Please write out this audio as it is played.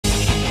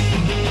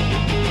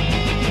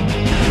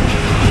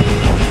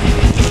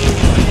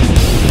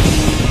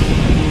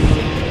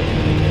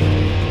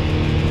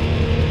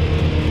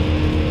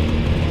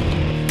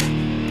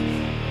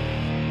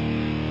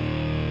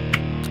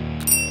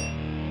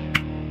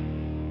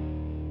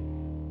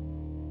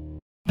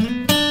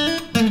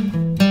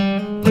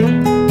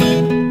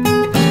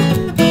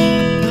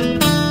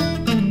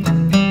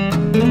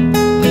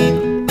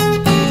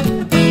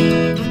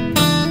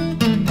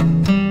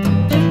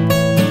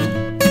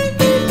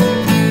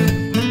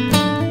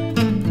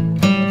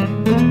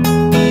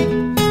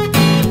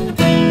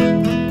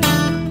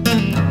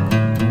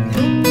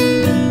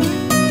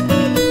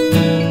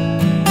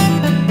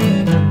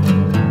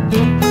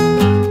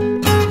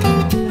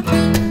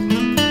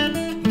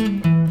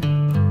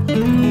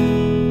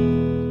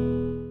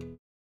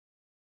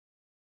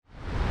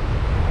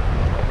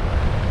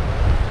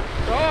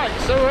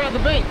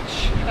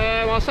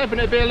hoping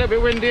it'd be a little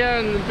bit windier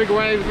and bigger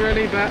waves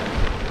really, but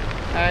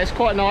it's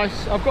quite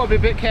nice. I've got to be a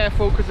bit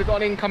careful because I've got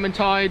an incoming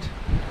tide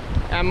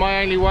and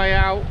my only way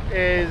out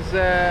is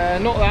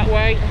not that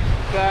way,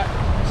 but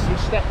some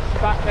steps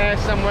back there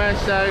somewhere,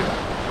 so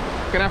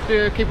gonna have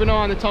to keep an eye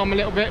on the time a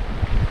little bit,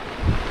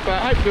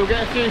 but hopefully we'll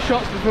get a few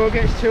shots before it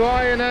gets too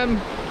high, and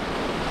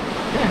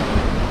yeah,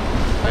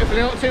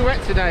 hopefully not too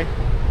wet today.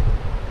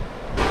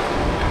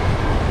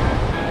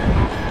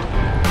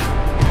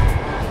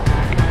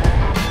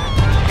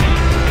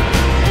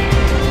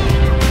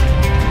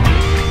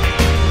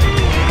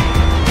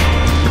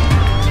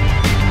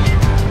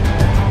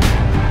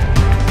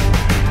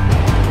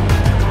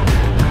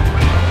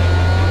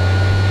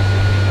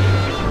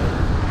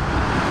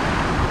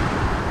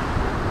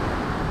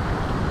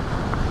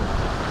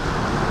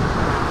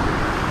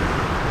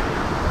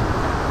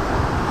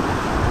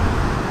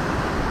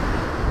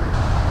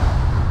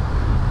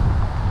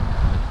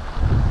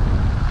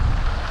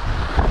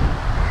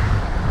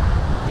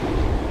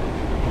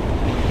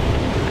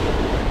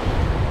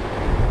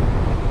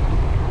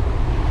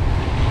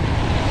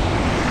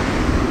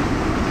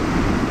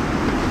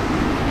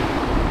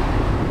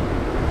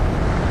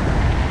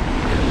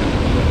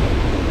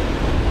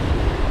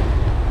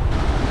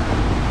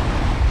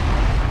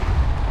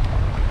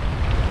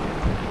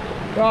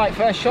 Right,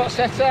 first shot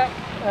setup,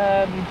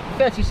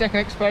 30-second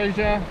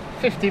exposure,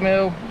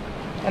 50mm,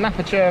 an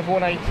aperture of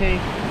 180.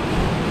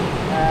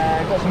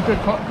 Got some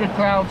good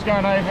clouds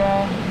going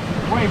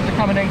over. Waves are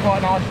coming in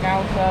quite nice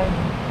now,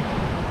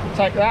 so we'll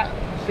take that.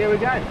 See how we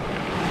go.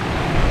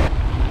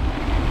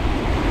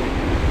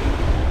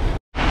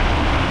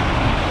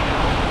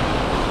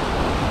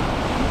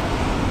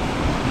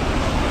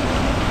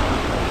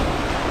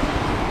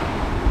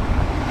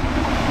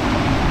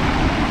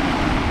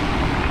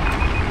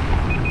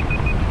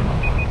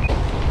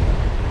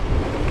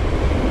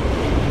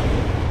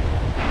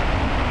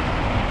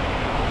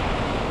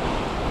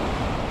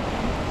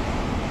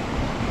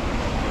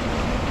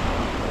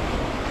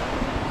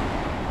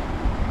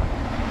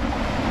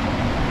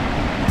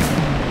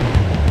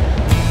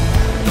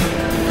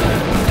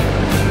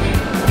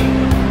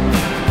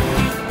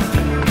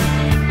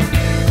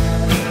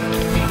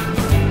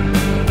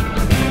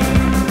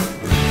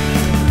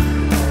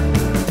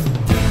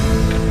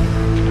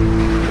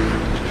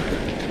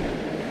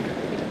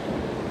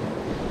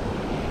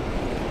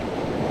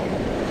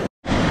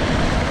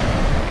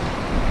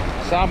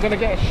 So I'm going to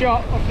get a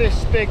shot of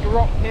this big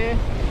rock here.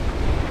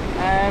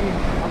 I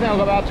think I've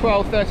got about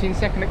 12-13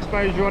 second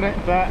exposure on it,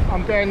 but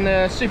I'm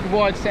going super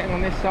wide setting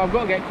on this, so I've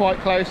got to get quite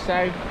close,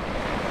 so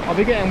I'll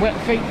be getting wet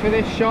feet for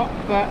this shot,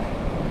 but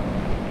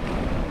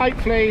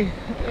hopefully,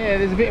 yeah,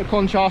 there's a bit of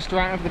contrast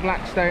around with the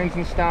black stones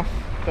and stuff,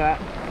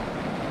 but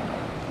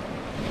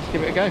let's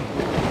give it a go.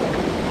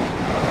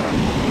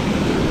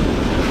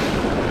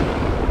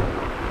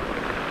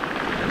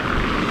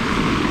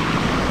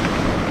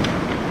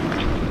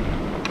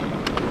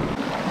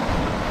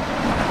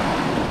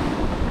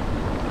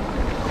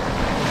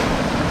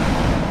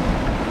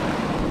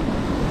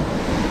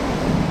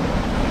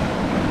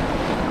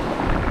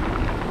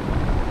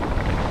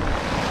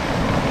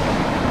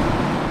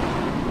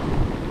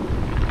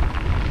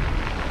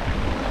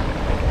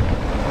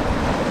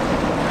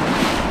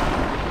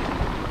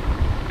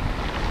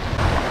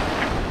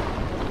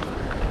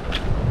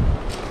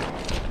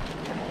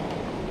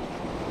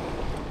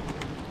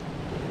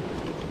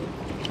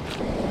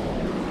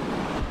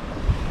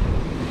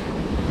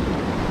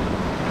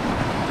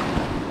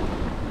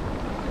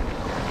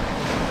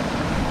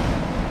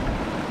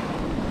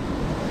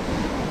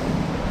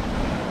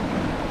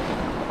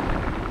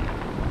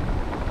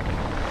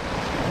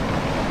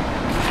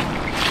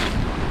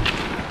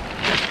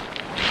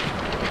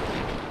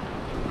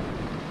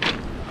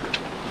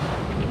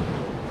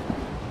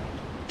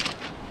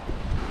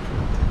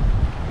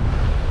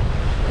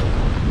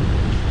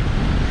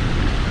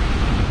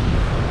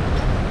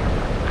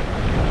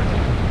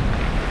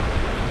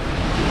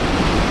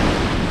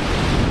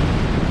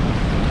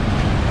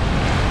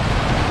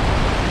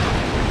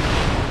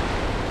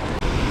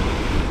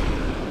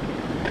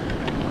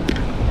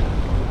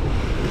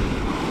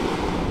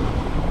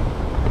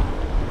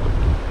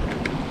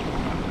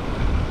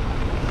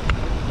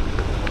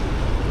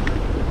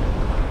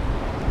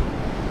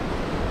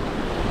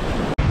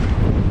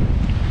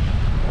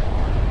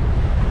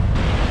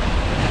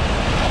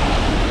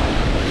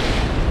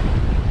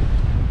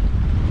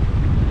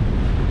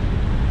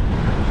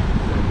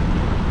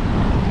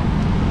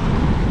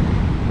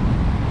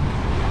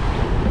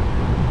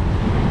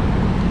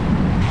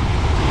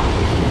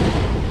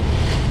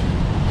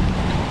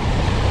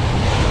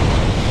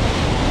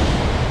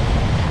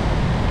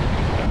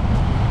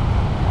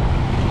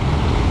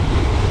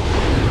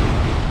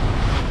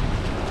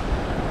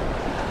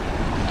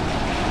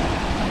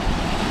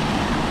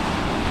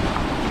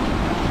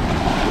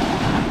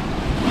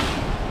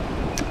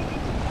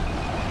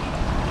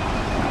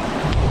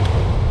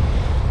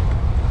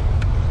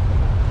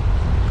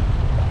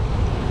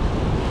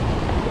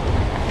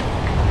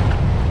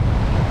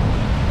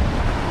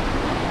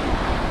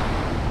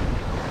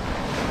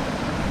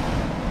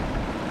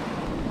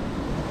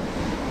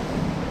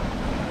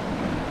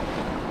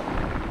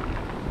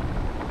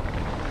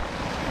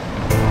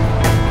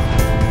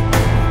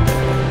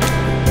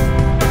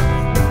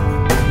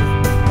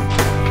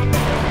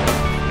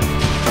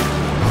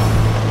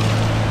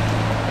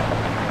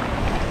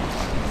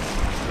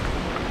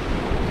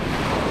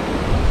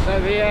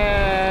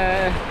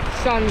 the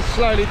sun's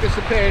slowly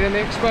disappeared and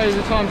the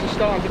exposure times are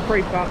starting to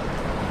creep up.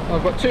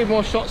 I've got 2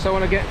 more shots I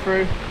want to get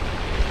through.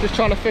 Just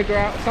trying to figure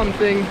out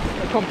something,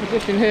 a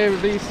composition here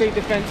with these seat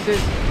defences.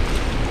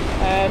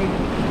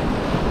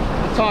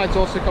 The tide's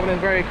also coming in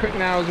very quick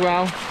now as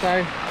well, so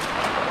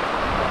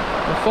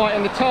we're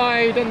fighting the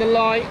tide and the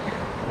light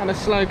and a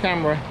slow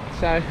camera.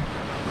 So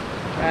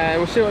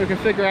we'll see what we can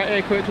figure out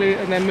here quickly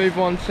and then move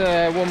on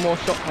to 1 more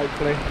shot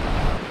hopefully.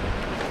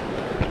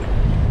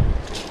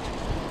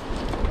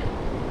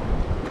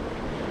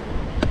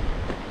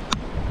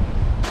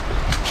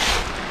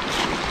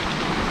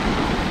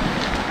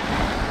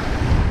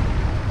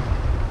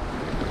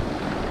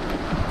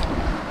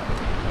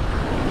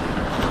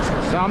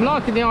 So I'm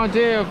liking the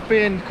idea of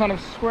being kind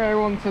of square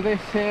onto this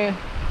here.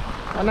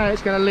 I know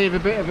it's going to leave a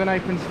bit of an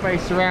open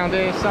space around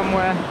here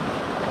somewhere,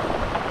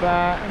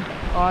 but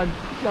I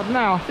don't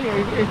know, I think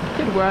it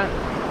could work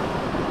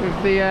with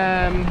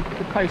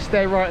the post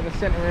there right in the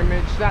centre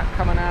image, that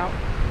coming out.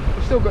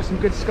 We've still got some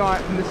good sky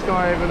from the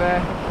sky over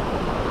there,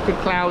 good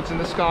clouds in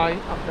the sky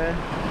up there,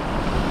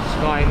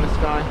 sky in the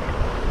sky.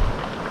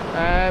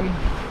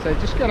 So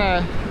just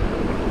gonna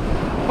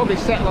probably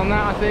settle on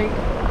that, I think.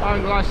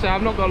 Like I say,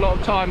 I've not got a lot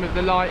of time with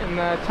the light and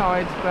the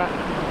tides, but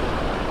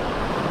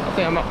I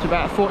think I'm up to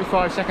about a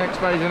 45-second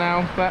exposure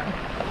now, but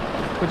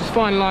we'll just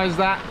finalise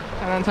that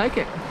and then take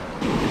it.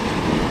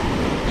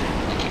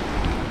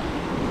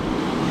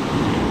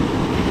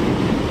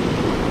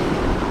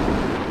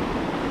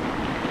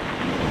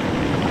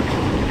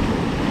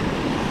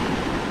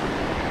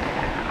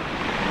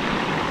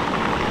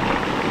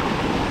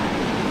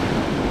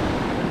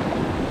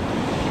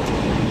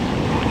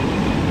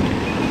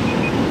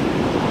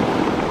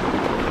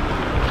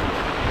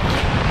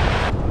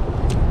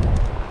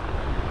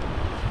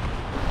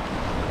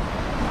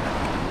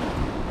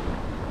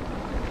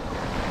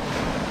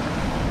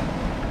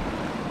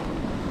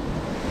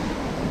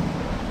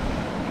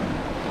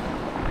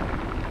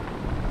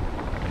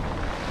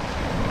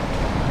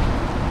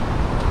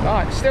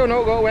 Right, still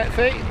not got wet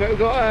feet, but we've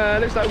got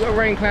looks like we've got a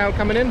rain cloud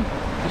coming in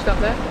just up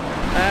there.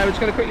 We're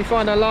just going to quickly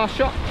find our last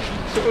shot,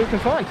 see what we can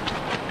find.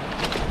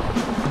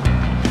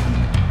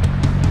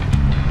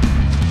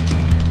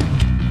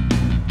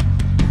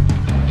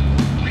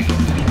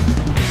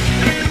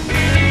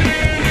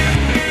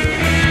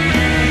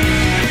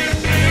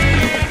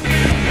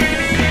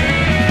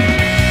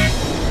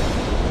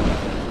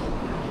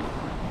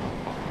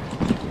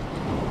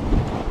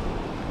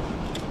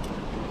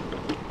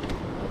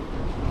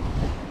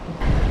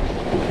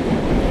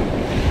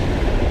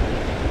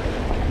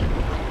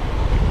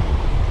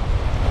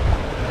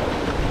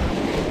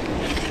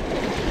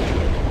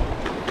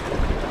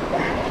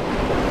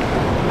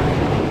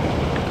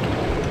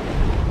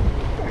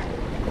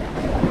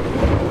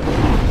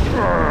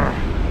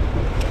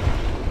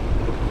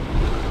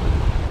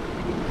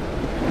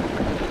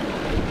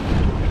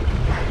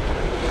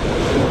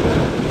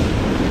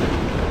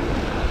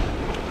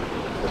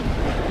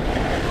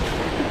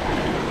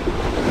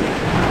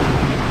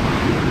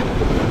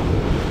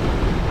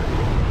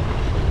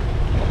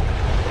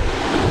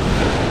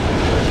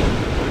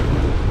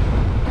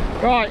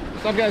 Right,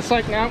 so I'm getting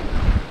soaked now,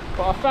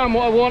 but I found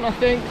what I want, I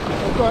think.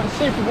 I've got it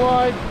super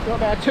wide, got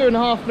about a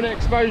 2.5 minute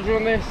exposure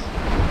on this.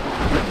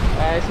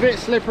 It's a bit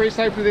slippery,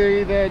 so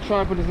hopefully the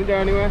tripod doesn't go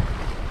anywhere.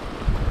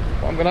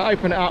 But I'm going to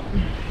open it up,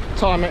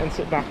 time it and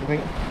sit back, I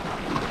think.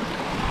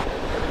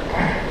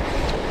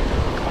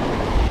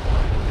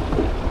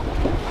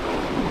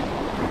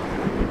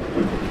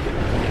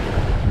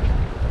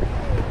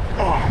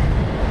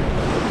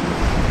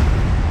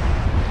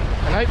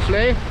 And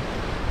hopefully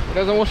it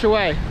doesn't wash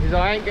away, because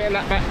I ain't getting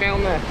that back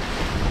down there.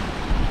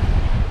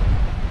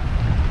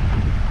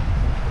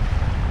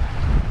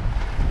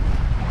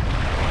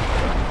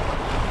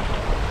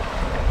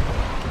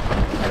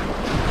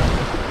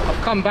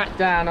 I've come back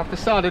down. I've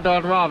decided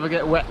I'd rather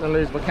get wet than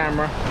lose my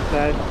camera,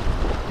 so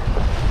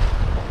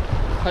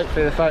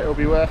hopefully the photo will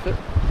be worth it.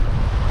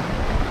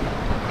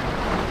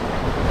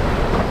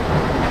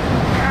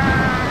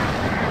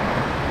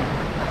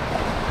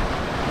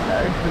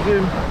 Okay,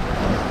 resume.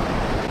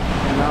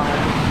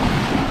 Nice.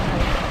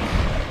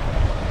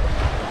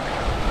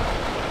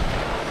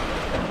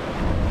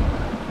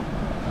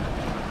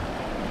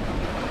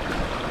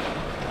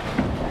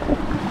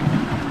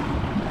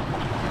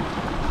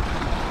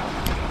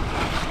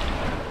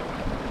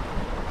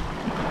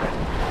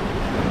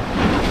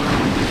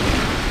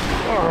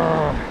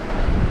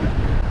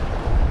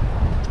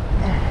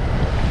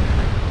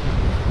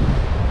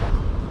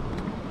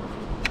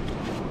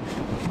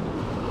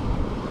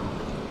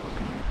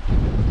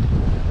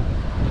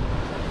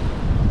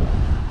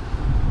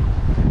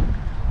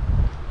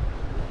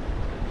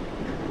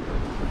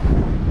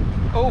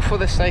 All for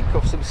the sake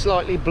of some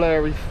slightly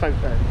blurry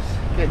photos.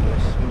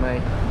 Goodness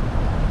me.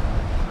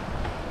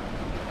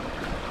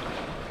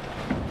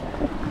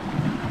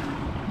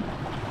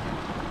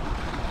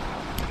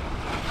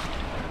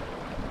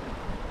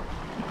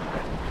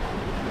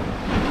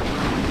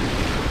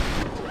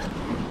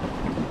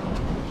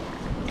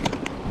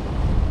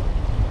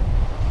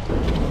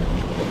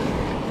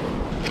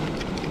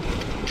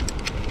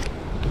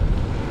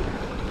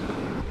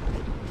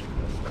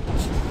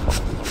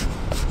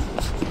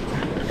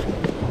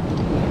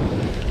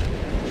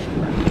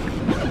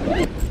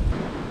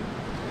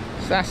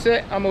 that's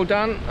it, I'm all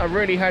done. I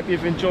really hope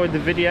you've enjoyed the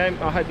video.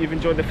 I hope you've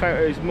enjoyed the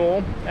photos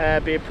more.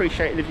 Be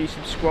appreciated if you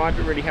subscribe,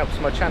 it really helps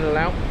my channel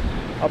out.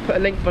 I'll put a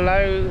link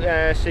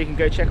below so you can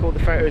go check all the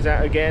photos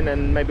out again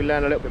and maybe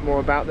learn a little bit more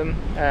about them.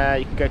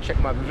 You can go check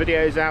my other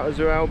videos out as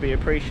well, be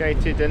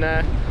appreciated, and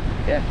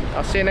yeah,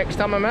 I'll see you next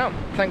time I'm out.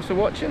 Thanks for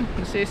watching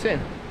and see you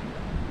soon.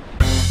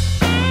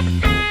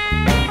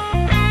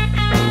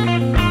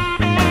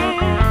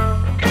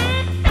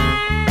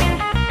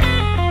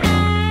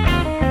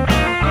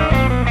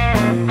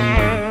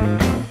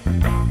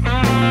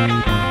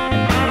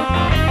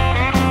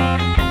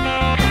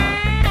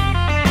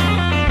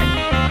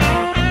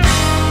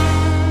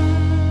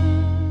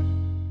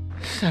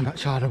 So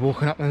much harder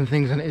walking up them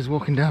things than it is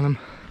walking down them.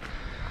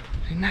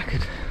 I'm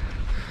knackered.